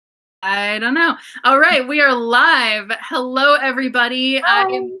I don't know. All right, we are live. Hello, everybody. I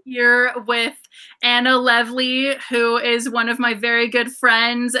am Hi. here with Anna Levely, who is one of my very good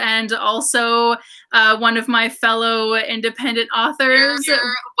friends and also one of my fellow independent authors. Here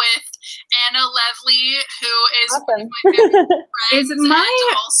with Anna Levely, who is one of Awesome. my very good friends and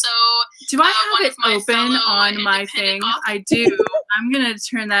also do I have it open on my thing? I do. I'm gonna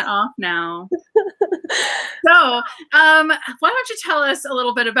turn that off now. So, why don't you tell us a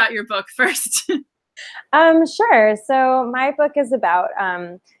little bit about your book first? Sure. So my book is about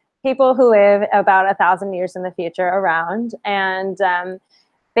people who live about 1,000 years in the future around, and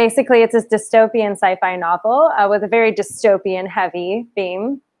basically it's this dystopian sci-fi novel with a very dystopian heavy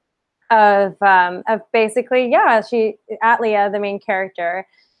theme of basically, yeah, Atlia, the main character,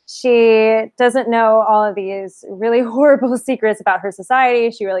 she doesn't know all of these really horrible secrets about her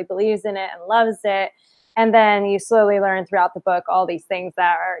society. She really believes in it and loves it. And then you slowly learn throughout the book all these things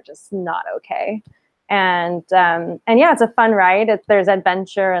that are just not okay. And yeah, it's a fun ride. There's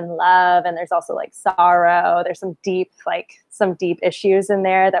adventure and love, and there's also like sorrow. There's some deep issues in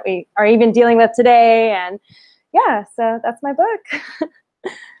there that we are even dealing with today. And yeah, so that's my book.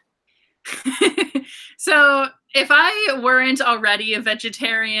 So, if I weren't already a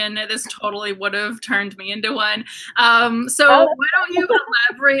vegetarian, this totally would have turned me into one. So, Oh, why don't you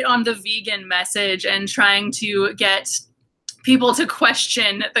elaborate on the vegan message and trying to get people to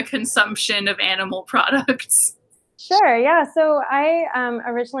question the consumption of animal products? sure. Yeah. So I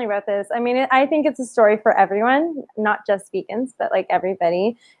originally wrote this. I mean, I think it's a story for everyone, not just vegans, but like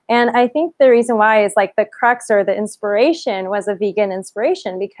everybody. And I think the reason why is like the crux or the inspiration was a vegan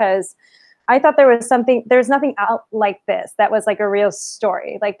inspiration because I thought there's nothing out like this that was like a real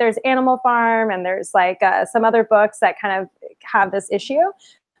story. Like there's Animal Farm and there's like some other books that kind of have this issue,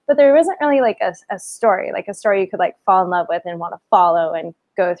 but there wasn't really like a story, like a story you could like fall in love with and want to follow and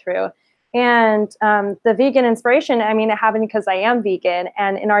go through. And the vegan inspiration, I mean, it happened because I am vegan.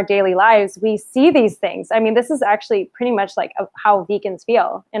 And in our daily lives, we see these things. I mean, this is actually pretty much like how vegans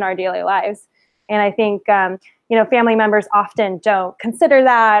feel in our daily lives. And I think, family members often don't consider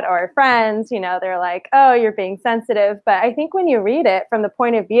that, or friends, they're like, oh, you're being sensitive. But I think when you read it from the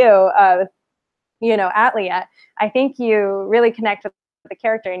point of view of, Atlia, I think you really connect with the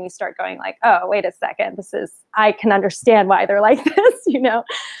character and you start going like, oh, wait a second, I can understand why they're like this.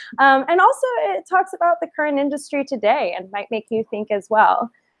 And also it talks about the current industry today and might make you think as well.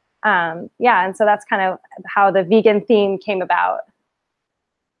 Yeah, and so that's kind of how the vegan theme came about.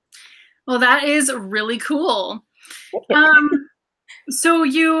 Well, that is really cool. Um, So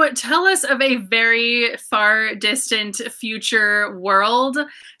you tell us of a very far distant future world.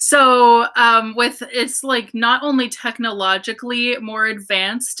 So with it's like not only technologically more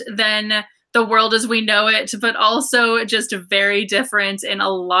advanced than the world as we know it, but also just very different in a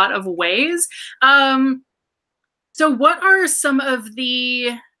lot of ways. Um, so what are some of the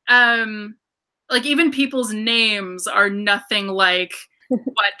like even people's names are nothing like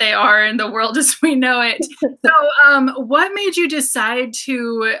what they are in the world as we know it. So, what made you decide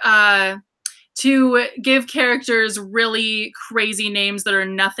to give characters really crazy names that are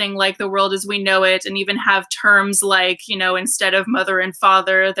nothing like the world as we know it, and even have terms like, instead of mother and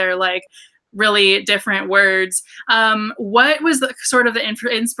father, they're like really different words? What was the sort of the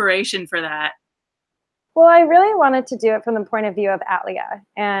inspiration for that? Well, I really wanted to do it from the point of view of Atlia.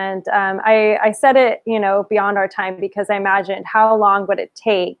 And I said it, beyond our time because I imagined how long would it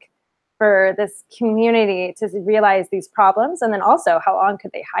take for this community to realize these problems? And then also, how long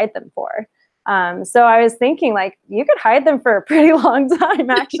could they hide them for? So I was thinking like, you could hide them for a pretty long time,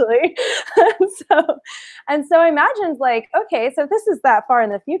 actually. so, and so I imagined like, okay, so if this is that far in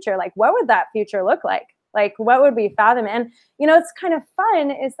the future, like what would that future look like? Like, what would we fathom? And, it's kind of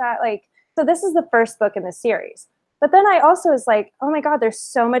fun is that like, so this is the first book in the series. But then I also was like, oh my God, there's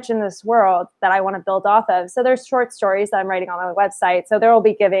so much in this world that I want to build off of. So there's short stories that I'm writing on my website. So there will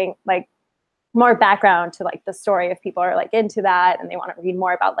be giving like more background to like the story if people are like into that and they want to read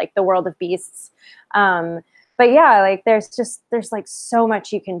more about like the world of beasts. But yeah, like there's like so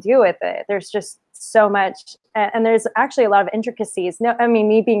much you can do with it. There's just so much, and there's actually a lot of intricacies. No, I mean,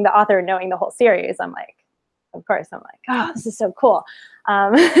 me being the author, knowing the whole series, I'm like, of course, I'm like, oh, this is so cool.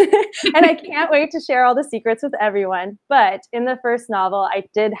 And I can't wait to share all the secrets with everyone. But in the first novel, I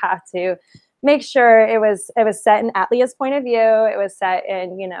did have to make sure it was set in Atlia's point of view. It was set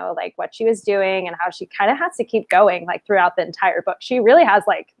in, like what she was doing and how she kind of has to keep going like throughout the entire book. She really has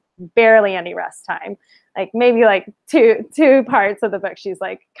like barely any rest time. Like maybe like two parts of the book she's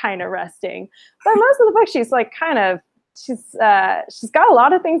like kind of resting. But most of the book she's like she's got a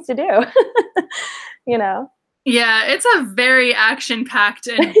lot of things to do. you know. Yeah, it's a very action-packed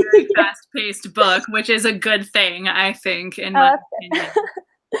and very fast-paced book, which is a good thing, I think, in my opinion.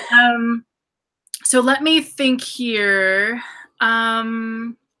 Um, so let me think here.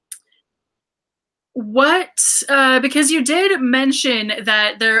 Um, because you did mention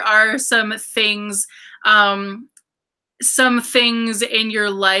that there are um, some things in your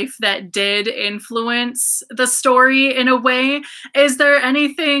life that did influence the story in a way. Is there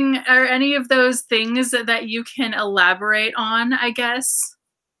anything or any of those things that you can elaborate on, I guess?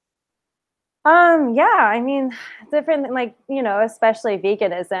 Yeah, I mean, different, like, especially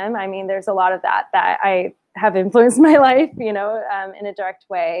veganism. I mean, there's a lot of that I have influenced my life, in a direct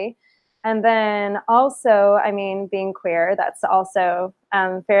way. And then also, I mean, being queer, that's also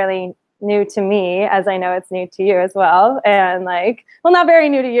fairly new to me, as I know it's new to you as well. And like, well, not very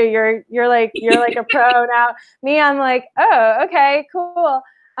new to you. You're like a pro now. Me, I'm like, oh, okay, cool.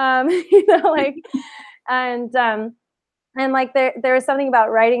 Like, and like there was something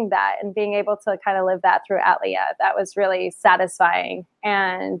about writing that and being able to kind of live that through Atlia that was really satisfying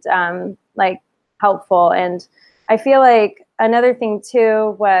and like helpful. And I feel like another thing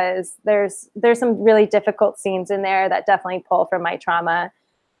too was there's some really difficult scenes in there that definitely pull from my trauma,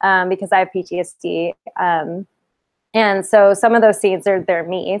 because I have PTSD. And so some of those scenes they're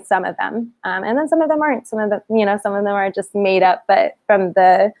me, some of them, and then some of them aren't. Some of them are just made up, but from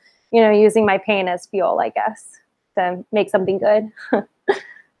the using my pain as fuel, I guess, to make something good.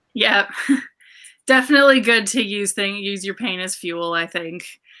 Yeah, definitely good to use your pain as fuel, I think.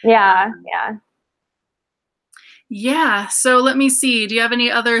 Yeah, yeah. Yeah, so let me see. Do you have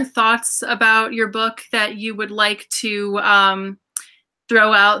any other thoughts about your book that you would like to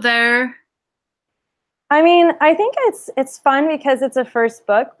throw out there? I mean, I think it's fun because it's a first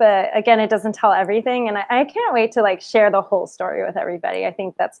book, but again, it doesn't tell everything, and I can't wait to like share the whole story with everybody. I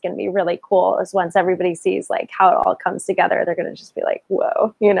think that's going to be really cool. Is once everybody sees like how it all comes together, they're going to just be like,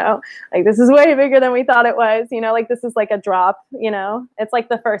 "Whoa!" Like this is way bigger than we thought it was. Like this is like a drop. It's like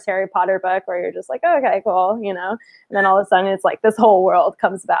the first Harry Potter book where you're just like, oh, "Okay, cool," and then all of a sudden it's like this whole world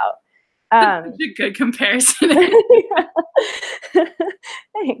comes about. That's such a good comparison.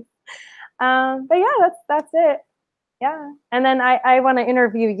 Thanks. But yeah, that's it. Yeah. And then I want to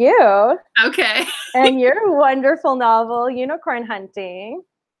interview you Okay. and your wonderful novel, Unicorn Hunting.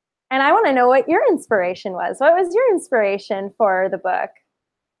 And I want to know what your inspiration was. What was your inspiration for the book?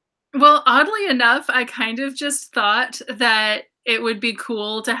 Well, oddly enough, I kind of just thought that it would be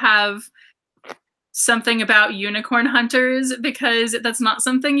cool to have something about unicorn hunters because that's not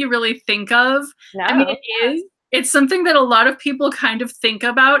something you really think of. I mean, No. it is. It's something that a lot of people kind of think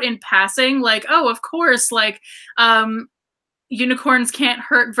about in passing, like, oh, of course, like, unicorns can't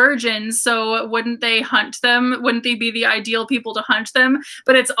hurt virgins, so wouldn't they hunt them? Wouldn't they be the ideal people to hunt them?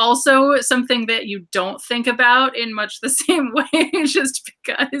 But it's also something that you don't think about in much the same way, just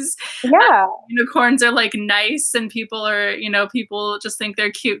because Yeah. unicorns are like nice and people just think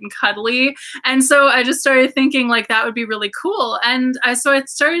they're cute and cuddly. And so I just started thinking like that would be really cool. And I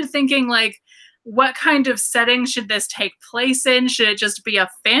started thinking like, what kind of setting should this take place in? Should it just be a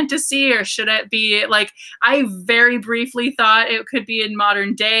fantasy or should it be like, I very briefly thought it could be in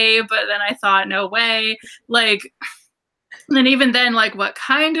modern day, but then I thought, no way. Like, and then even then, like, what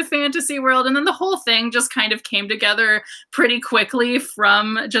kind of fantasy world? And then the whole thing just kind of came together pretty quickly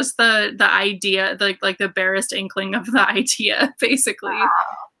from just the idea, like the barest inkling of the idea, basically.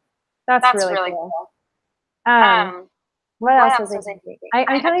 That's really cool. What else was I thinking?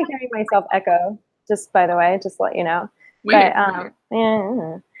 I'm kind of hearing myself echo, just by the way, just to let you know. Weird. But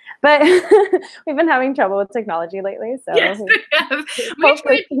yeah. But we've been having trouble with technology lately, so yes, we have. We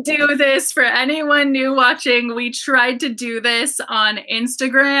tried to do this for anyone new watching. We tried to do this on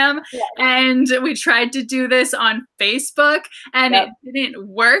Instagram, and we tried to do this on Facebook, and it didn't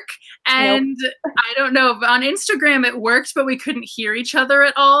work. And I don't know, on Instagram it worked, but we couldn't hear each other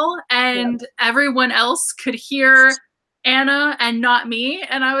at all, and everyone else could hear Anna and not me.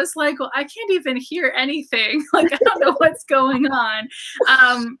 And I was like, well, I can't even hear anything. Like, I don't know what's going on.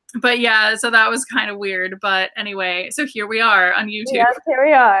 But yeah, so that was kind of weird. But anyway, so here we are on YouTube. Yes, here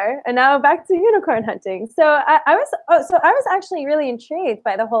we are. And now back to unicorn hunting. So I was actually really intrigued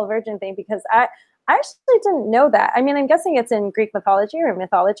by the whole virgin thing because I actually didn't know that. I mean, I'm guessing it's in Greek mythology or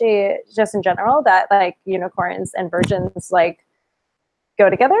mythology just in general that like unicorns and virgins like go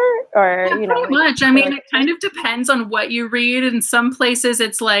together, or yeah, pretty much. I mean, it kind of depends on what you read. In some places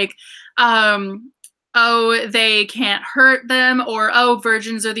it's like oh, they can't hurt them, or oh,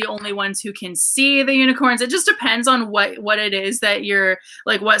 virgins are the only ones who can see the unicorns. It just depends on what it is that you're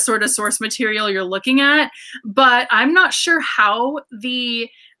like, what sort of source material you're looking at. But I'm not sure how the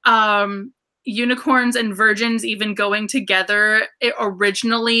unicorns and virgins even going together it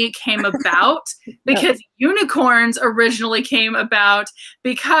originally came about, because unicorns originally came about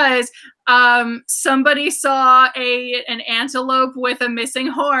because somebody saw an antelope with a missing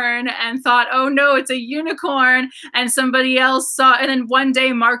horn and thought, oh no, it's a unicorn. And somebody else saw, and then one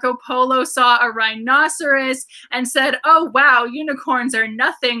day Marco Polo saw a rhinoceros and said, oh wow, unicorns are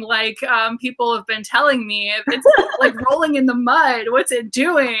nothing like people have been telling me. It's like rolling in the mud. What's it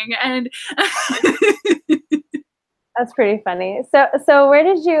doing? And That's pretty funny. So where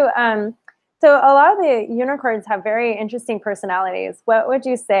did you so a lot of the unicorns have very interesting personalities. What would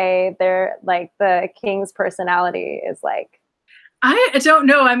you say they're like the king's personality is like? I don't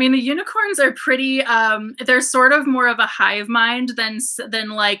know. I mean, the unicorns are pretty they're sort of more of a hive mind than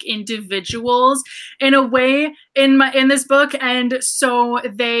like individuals in a way in this book, and so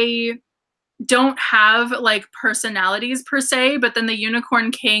they don't have like personalities per se, but then the unicorn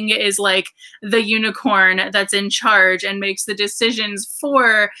king is like the unicorn that's in charge and makes the decisions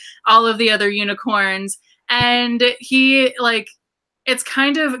for all of the other unicorns. And he like, it's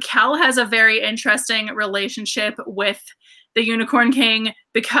kind of, Cal has a very interesting relationship with the unicorn king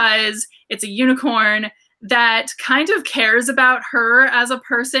because it's a unicorn that kind of cares about her as a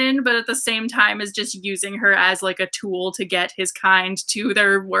person, but at the same time is just using her as like a tool to get his kind to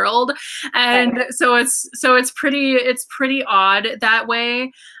their world. And so it's pretty odd that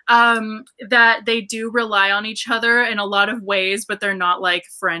way, that they do rely on each other in a lot of ways, but they're not like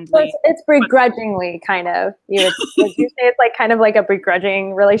friendly. So it's begrudgingly kind of. Would you say it's like kind of like a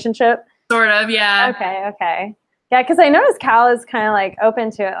begrudging relationship? Sort of, yeah. Okay. Yeah, because I noticed Cal is kind of like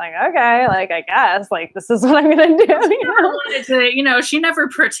open to it, like, okay, like, I guess, like, this is what I'm going to do. She never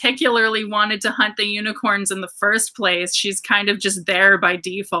particularly wanted to hunt the unicorns in the first place. She's kind of just there by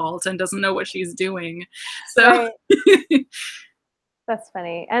default and doesn't know what she's doing. So right. That's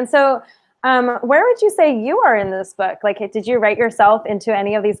funny. And so where would you say you are in this book? Like, did you write yourself into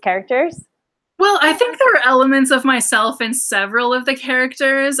any of these characters? Well, I think there are elements of myself in several of the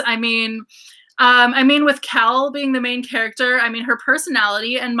characters. I mean, with Cal being the main character, I mean, her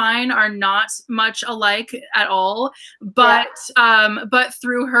personality and mine are not much alike at all. But but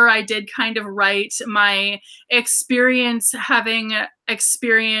through her, I did kind of write my experience having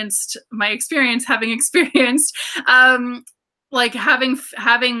experienced like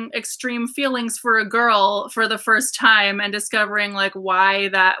having extreme feelings for a girl for the first time and discovering like why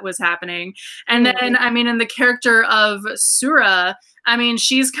that was happening. And then, I mean, in the character of Sura, I mean,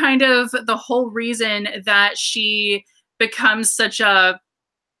 she's kind of the whole reason that she becomes such a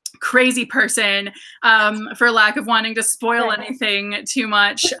crazy person, for lack of wanting to spoil anything too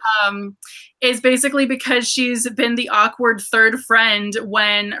much, is basically because she's been the awkward third friend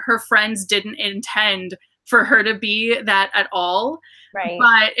when her friends didn't intend for her to be that at all. Right.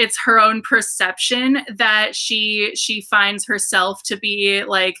 But it's her own perception that she finds herself to be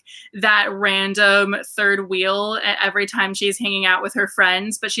like that random third wheel every time she's hanging out with her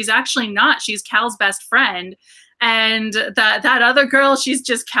friends, but she's actually not. She's Cal's best friend. And that other girl, she's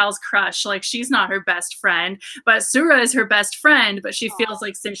just Cal's crush. Like, she's not her best friend, but Sura is her best friend, but she feels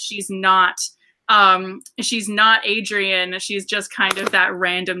like since she's not Adrian, she's just kind of that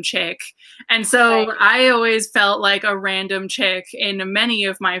random chick. And so I always felt like a random chick in many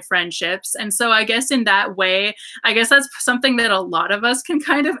of my friendships. And so I guess in that way, I guess that's something that a lot of us can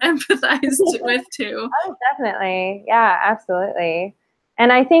kind of empathize with too. Oh, definitely. Yeah, absolutely.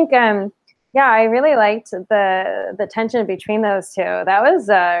 And I think, yeah, I really liked the tension between those two. That was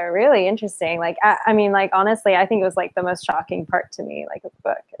really interesting. Like, I mean, like, honestly, I think it was like the most shocking part to me, like, of the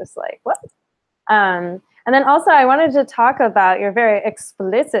book. It was like, what? And then also I wanted to talk about your very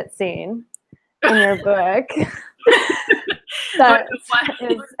explicit scene in your book. That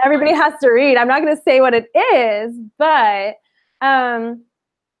everybody has to read. I'm not going to say what it is, but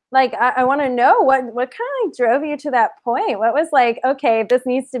like, I want to know what kind of like drove you to that point. What was like, okay, this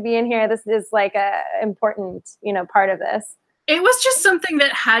needs to be in here. This is like a important, part of this. It was just something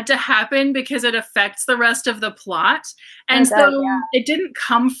that had to happen because it affects the rest of the plot. And so it didn't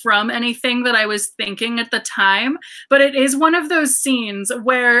come from anything that I was thinking at the time, but it is one of those scenes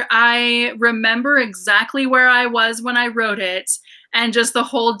where I remember exactly where I was when I wrote it. And just the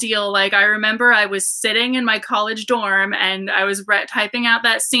whole deal. Like, I remember I was sitting in my college dorm and I was typing out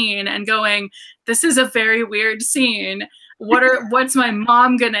that scene and going, this is a very weird scene. What's my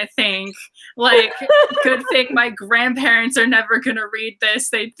mom gonna think? Like, good thing my grandparents are never gonna read this.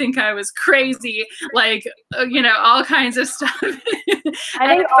 They'd think I was crazy. Like, all kinds of stuff. I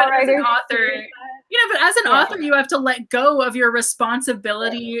think all writers, But as an Yeah. author, you have to let go of your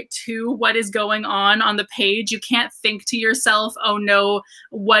responsibility to what is going on the page. You can't think to yourself, "Oh no,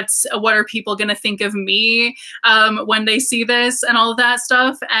 what are people going to think of me when they see this," and all of that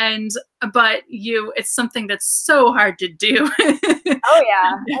stuff. But it's something that's so hard to do. Oh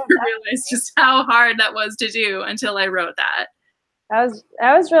yeah. I never realized just how hard that was to do until I wrote that.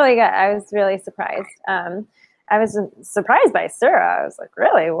 That was really good. I was really surprised. I was surprised by Sarah. I was like,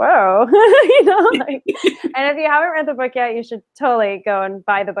 really? Whoa. And if you haven't read the book yet, you should totally go and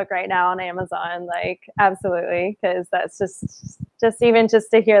buy the book right now on Amazon. Like, absolutely. Because that's just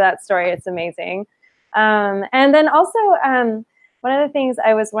to hear that story, it's amazing. And then also, one of the things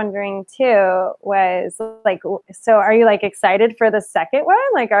I was wondering too was like, so are you like excited for the second one?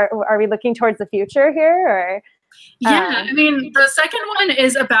 Like, are we looking towards the future here, or? Yeah, the second one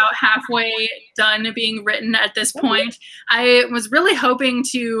is about halfway done being written at this point. I was really hoping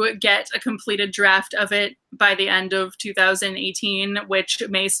to get a completed draft of it by the end of 2018, which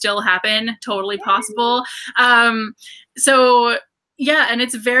may still happen, totally possible. So yeah, and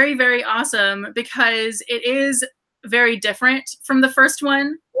it's very, very awesome because it is very different from the first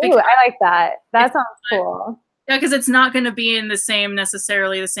one. Ooh, I like that. That sounds cool. Yeah, because it's not going to be in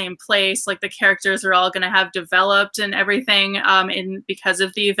necessarily the same place. Like the characters are all going to have developed and everything. Because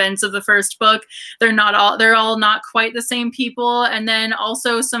of the events of the first book, they're all not quite the same people. And then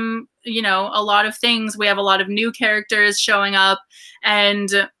also a lot of things. We have a lot of new characters showing up,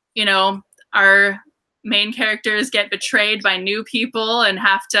 and our main characters get betrayed by new people and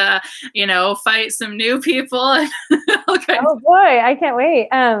have to, fight some new people. Oh boy, I can't wait.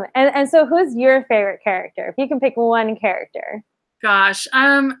 And so who's your favorite character? If you can pick one character. Gosh,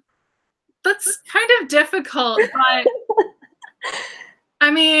 that's kind of difficult, but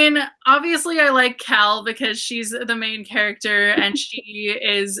obviously I like Cal because she's the main character and she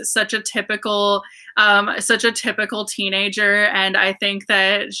is such a typical teenager, and I think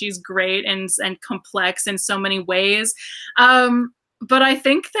that she's great and complex in so many ways. But I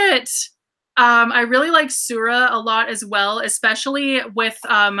think that I really like Sura a lot as well, especially with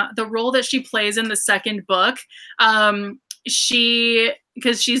the role that she plays in the second book.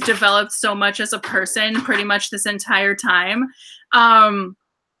 Because she's developed so much as a person pretty much this entire time.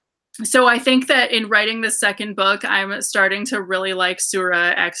 So I think that in writing the second book, I'm starting to really like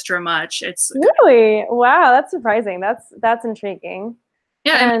Sura extra much. It's really, wow, that's surprising. That's intriguing.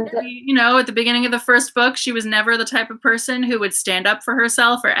 Yeah, and at the beginning of the first book, she was never the type of person who would stand up for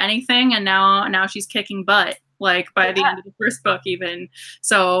herself or anything, and now she's kicking butt, like by the end of the first book even.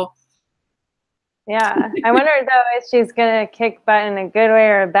 So yeah, I wonder though if she's gonna kick butt in a good way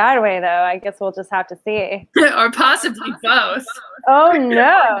or a bad way, though. I guess we'll just have to see. Or possibly both. Oh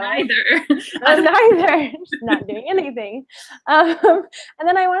no, neither. Neither. She's not doing anything. And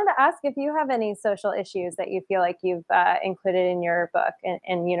then I wanted to ask if you have any social issues that you feel like you've included in your book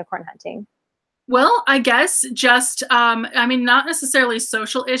in unicorn hunting. Well, I guess just, not necessarily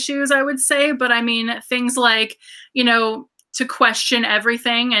social issues, I would say, but things like, to question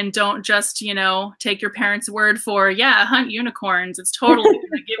everything and don't just, take your parents' word for, yeah, hunt unicorns. It's totally going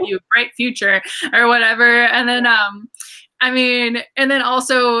to give you a bright future or whatever. And then, and then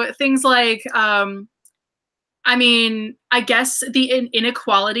also things like, I guess the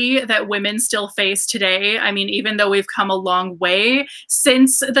inequality that women still face today, even though we've come a long way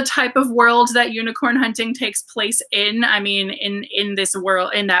since the type of world that unicorn hunting takes place in, in this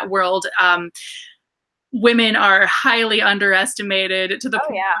world, in that world, women are highly underestimated to the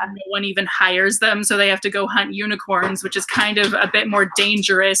point where no one even hires them. So they have to go hunt unicorns, which is kind of a bit more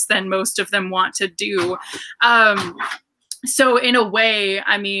dangerous than most of them want to do. So in a way,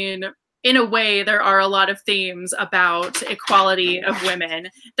 there are a lot of themes about equality of women.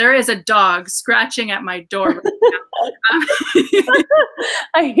 There is a dog scratching at my door right now.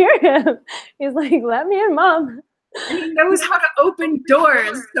 I hear him. He's like, let me in, Mom. And he knows how to open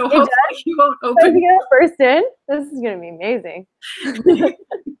doors, so hopefully he won't open. So he gets first in? This is going to be amazing.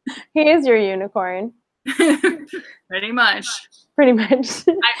 He is your unicorn. Pretty much. Pretty much.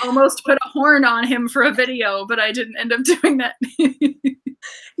 I almost put a horn on him for a video, but I didn't end up doing that. He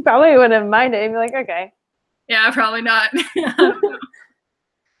probably wouldn't have minded. He'd be like, okay. Yeah, probably not.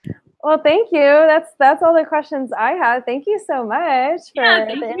 Well, thank you. That's all the questions I had. Thank you so much for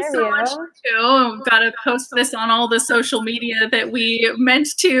the interview. Thank you so much too. I've got to post this on all the social media that we meant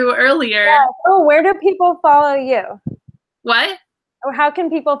to earlier. Yeah. Oh, where do people follow you? What? Or how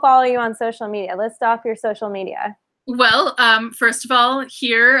can people follow you on social media? List off your social media. Well, first of all,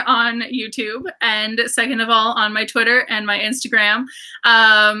 here on YouTube, and second of all, on my Twitter and my Instagram,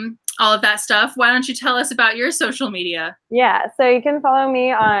 all of that stuff. Why don't you tell us about your social media? Yeah, so you can follow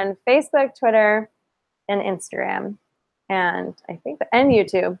me on Facebook, Twitter, and Instagram, and I think and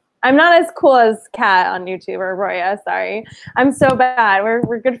YouTube. I'm not as cool as Kat on YouTube or Roya. Sorry, I'm so bad.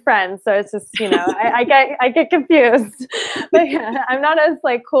 We're good friends, so it's just I get confused. But yeah, I'm not as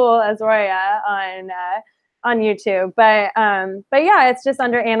like cool as Roya on YouTube. But yeah, it's just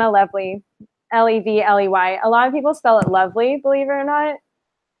under Anna Lovely, Levley. A lot of people spell it Lovely, believe it or not.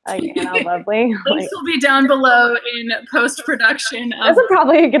 Like Anna Lovely. Links will be down below in post-production. That's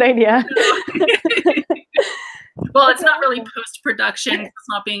probably a good idea. Well, it's not really post-production. It's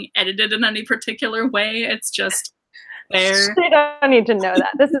not being edited in any particular way. It's just there. They don't need to know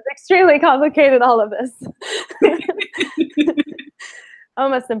that. This is extremely complicated, all of this.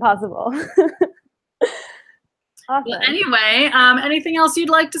 Almost impossible. Awesome. Well, anyway, anything else you'd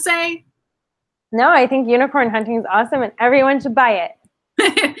like to say? No, I think unicorn hunting is awesome and everyone should buy it.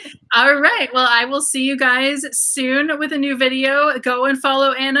 All right. Well, I will see you guys soon with a new video. Go and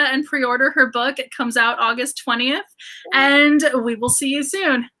follow Anna and pre-order her book. It comes out August 20th. And we will see you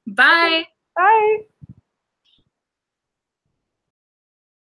soon. Bye. Bye.